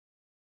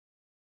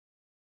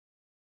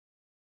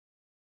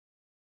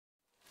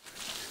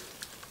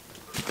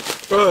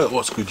Right,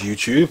 what's good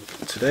YouTube?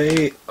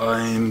 Today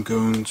I'm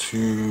going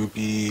to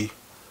be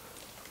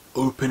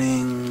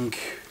opening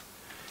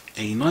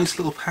a nice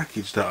little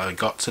package that I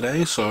got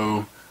today,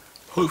 so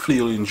hopefully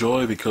you'll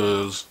enjoy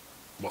because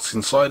what's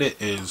inside it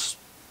is,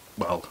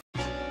 well,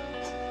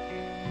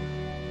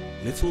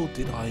 little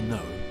did I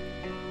know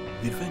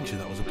the adventure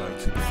that was about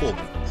to befall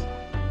me.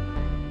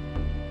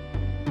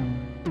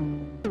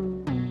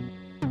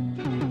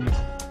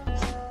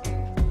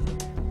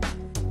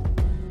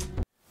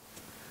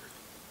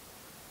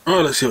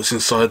 Alright, let's see what's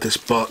inside this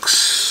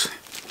box.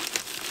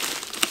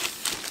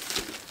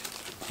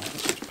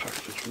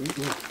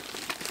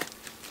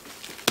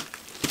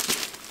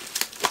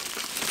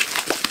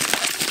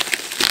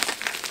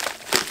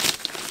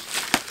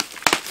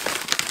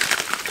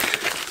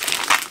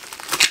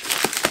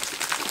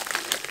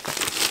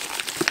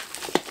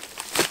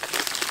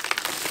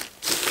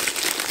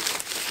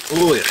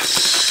 Oh yes.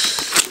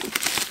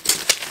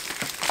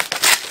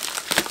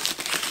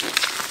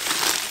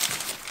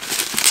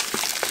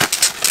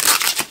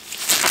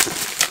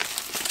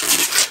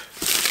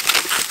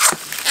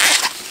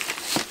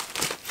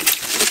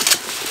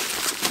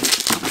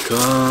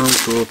 Come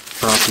to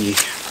Poppy.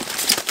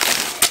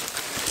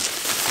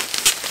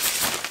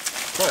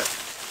 Right,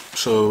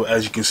 so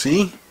as you can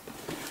see,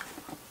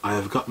 I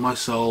have got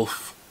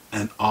myself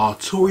an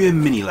Arturia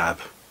Mini Lab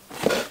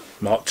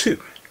Mark II.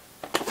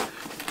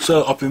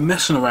 So I've been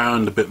messing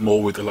around a bit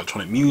more with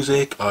electronic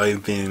music.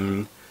 I've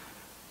been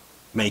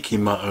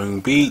making my own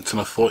beats, and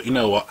I thought, you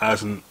know what,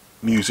 as a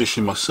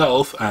musician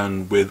myself,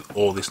 and with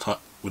all this time,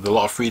 with a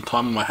lot of free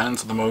time on my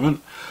hands at the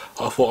moment,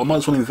 I thought I might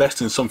as well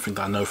invest in something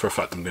that I know for a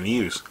fact I'm going to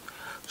use.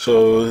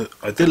 So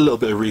I did a little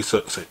bit of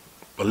research, I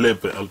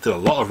did a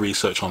lot of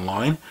research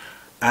online,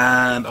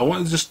 and I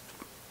wanted just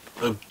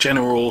a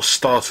general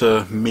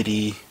starter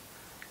MIDI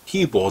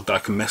keyboard that I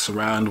can mess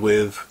around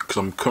with, because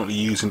I'm currently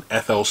using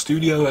FL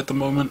Studio at the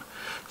moment.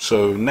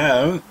 So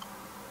now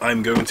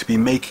I'm going to be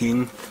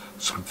making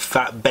some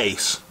fat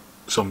bass,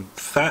 some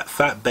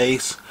fat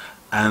bass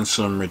and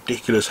some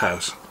ridiculous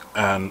house,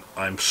 and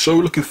I'm so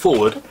looking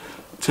forward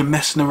to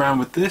messing around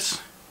with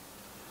this.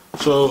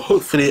 So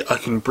hopefully I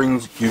can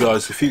bring you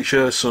guys in the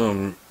future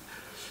some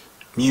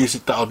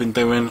music that I've been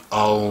doing.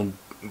 I'm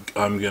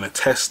gonna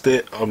test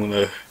it.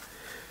 I'm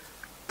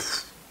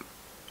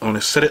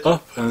gonna set it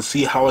up and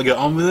see how I get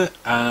on with it,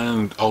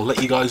 and I'll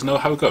let you guys know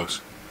how it goes.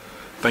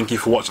 Thank you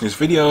for watching this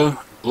video.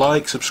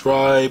 Like,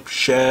 subscribe,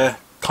 share,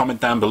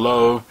 comment down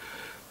below.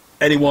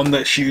 Anyone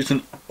that's used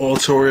an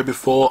Arturia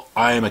before,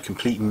 I am a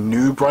complete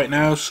noob right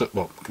now, so,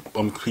 well,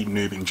 I'm a complete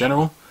noob in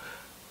general.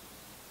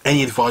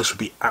 Any advice would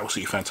be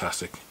absolutely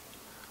fantastic.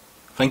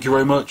 Thank you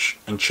very much,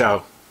 and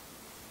ciao.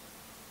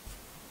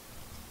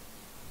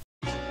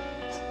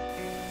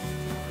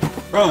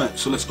 Right,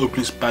 so let's open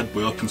this bad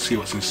boy up and see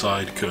what's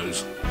inside,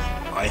 because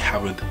I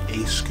haven't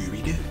a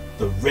Scooby-Doo.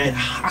 The red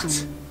hot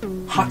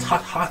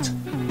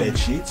bed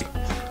sheet.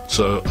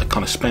 So I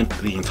kind of spent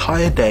the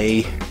entire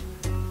day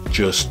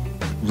just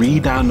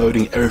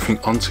re-downloading everything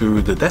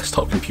onto the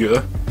desktop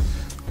computer